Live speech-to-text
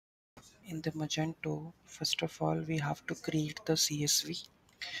In the Magento, first of all, we have to create the CSV.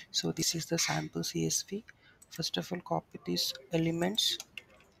 So this is the sample CSV. First of all, copy these elements,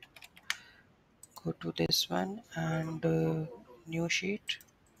 go to this one and new sheet.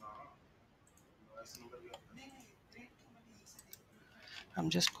 I'm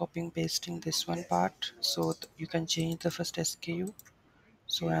just copying pasting this one part so you can change the first SKU.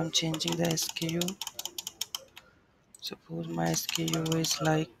 So I'm changing the SKU. Suppose my SKU is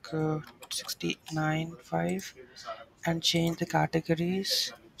like 69.5, and change the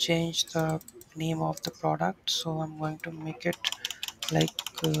categories, change the name of the product. So I'm going to make it like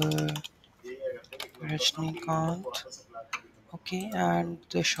Rajnikant. Okay, and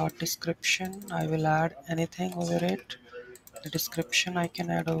the short description, I will add anything over it. The description I can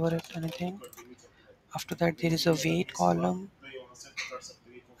add over it anything. After that there is a weight column,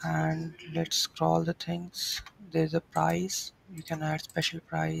 and let's scroll the things. There's a price, you can add special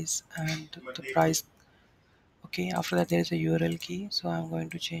price and the price. Okay, after that there is a URL key, so I'm going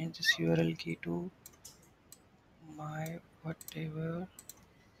to change this URL key to my whatever.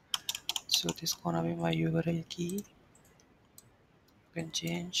 So this gonna be my URL key. You can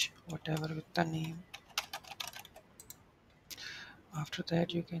change whatever with the name. After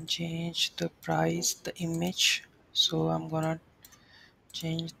that you can change the price, the image. So I'm gonna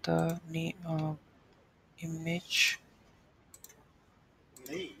change the name image.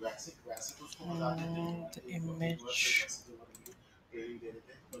 The image.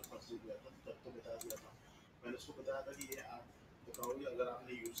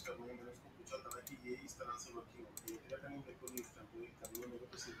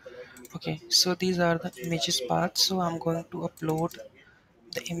 Okay, so these are the images part. So I'm going to upload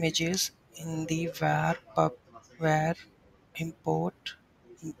the images in the where import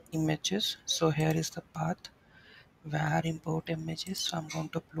images. So here is the path where import images. So I'm going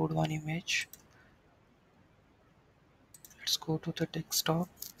to upload one image. Let's go to the desktop.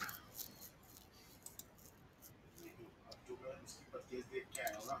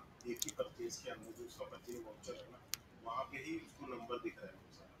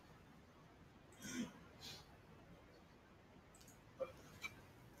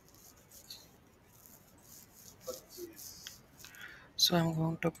 So I'm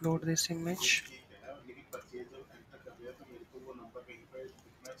going to upload this image.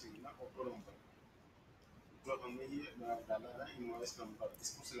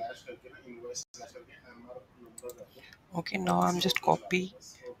 Okay, now I'm just copy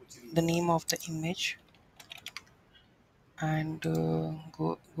the name of the image and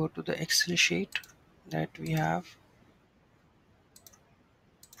go to the Excel sheet that we have.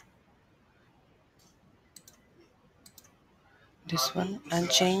 This one, and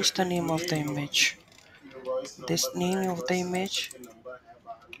change the name of the image. This name of the image,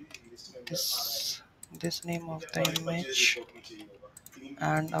 this name of the image,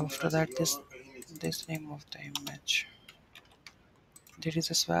 and after that this name of the image. There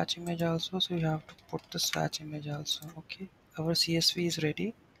is a swatch image also, so you have to put the swatch image also. Okay, our CSV is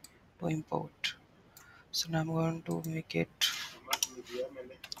ready to import. So now I'm going to make it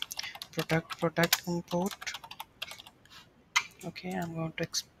product import. Okay, I'm going to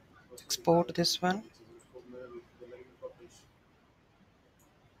export this one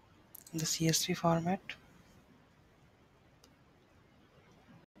in the CSV format.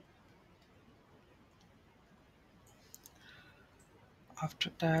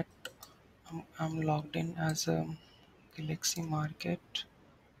 After that, I'm logged in as a Galaxy Market.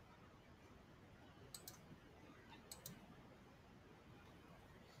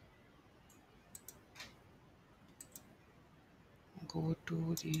 Go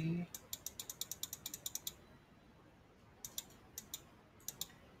to the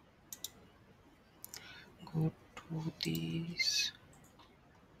go to the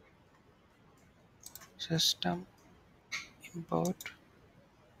system, import,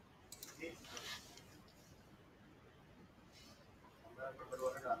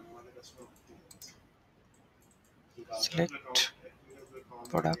 select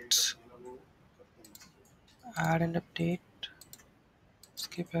products, add and update,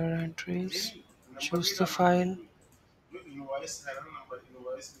 skip error entries, choose the file,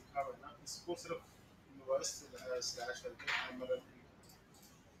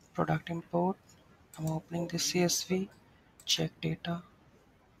 product import. I'm opening the CSV, check data,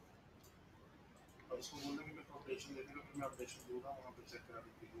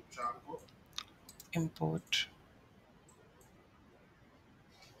 import.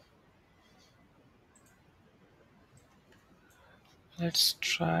 Let's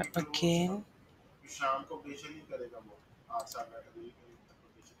try again.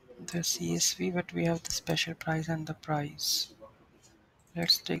 the CSV, but we have the special price and the price.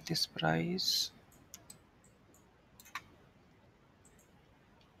 Let's take this price.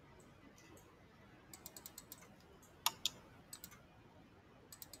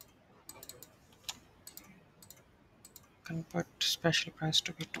 Convert special price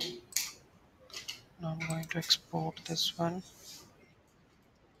to be 2. Now I'm going to export this one.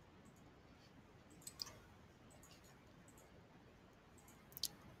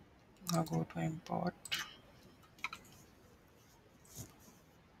 Now go to import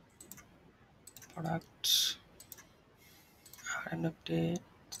products, add and update,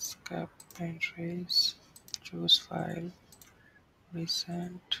 skip entries, choose file,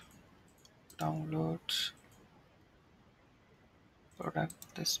 recent, downloads, product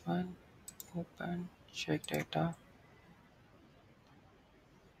this one, open, check data.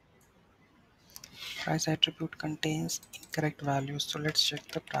 Price attribute contains incorrect values, so let's check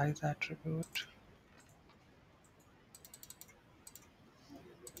the price attribute.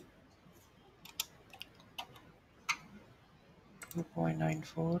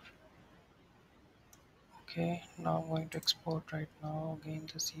 2.94. Okay, now I'm going to export right now again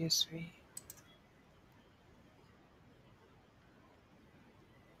the CSV.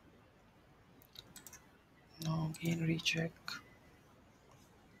 Now again recheck.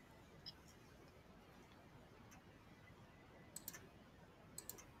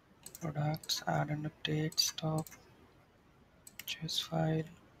 Products, add and update, stop, choose file,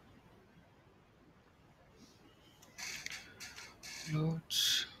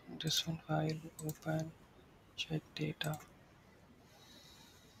 loads, this one file, open, check data.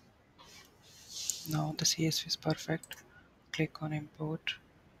 Now the CSV is perfect. Click on import.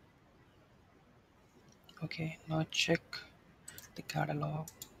 Okay, now check the catalog,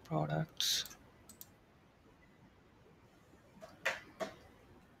 products.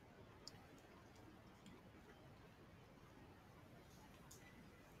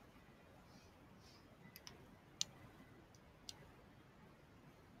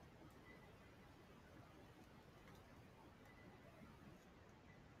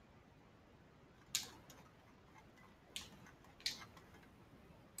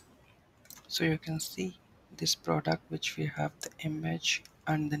 So you can see this product which we have the image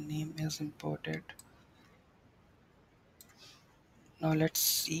and the name is imported. Now let's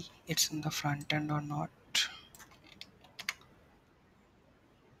see it's in the front end or not.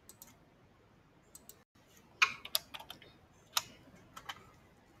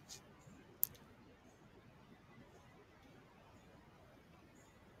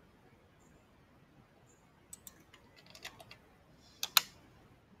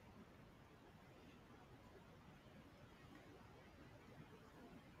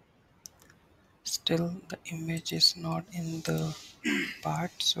 Still the image is not in the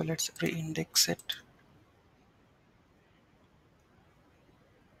part, so let's re-index it.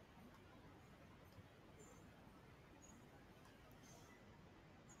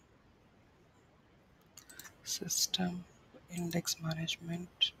 System, index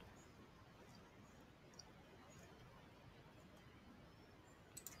management.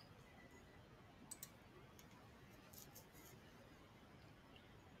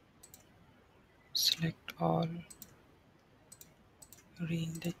 Select all,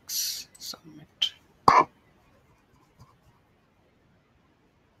 reindex, submit.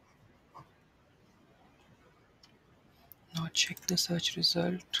 Now check the search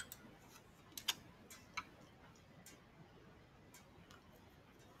result.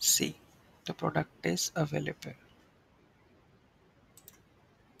 See, the product is available.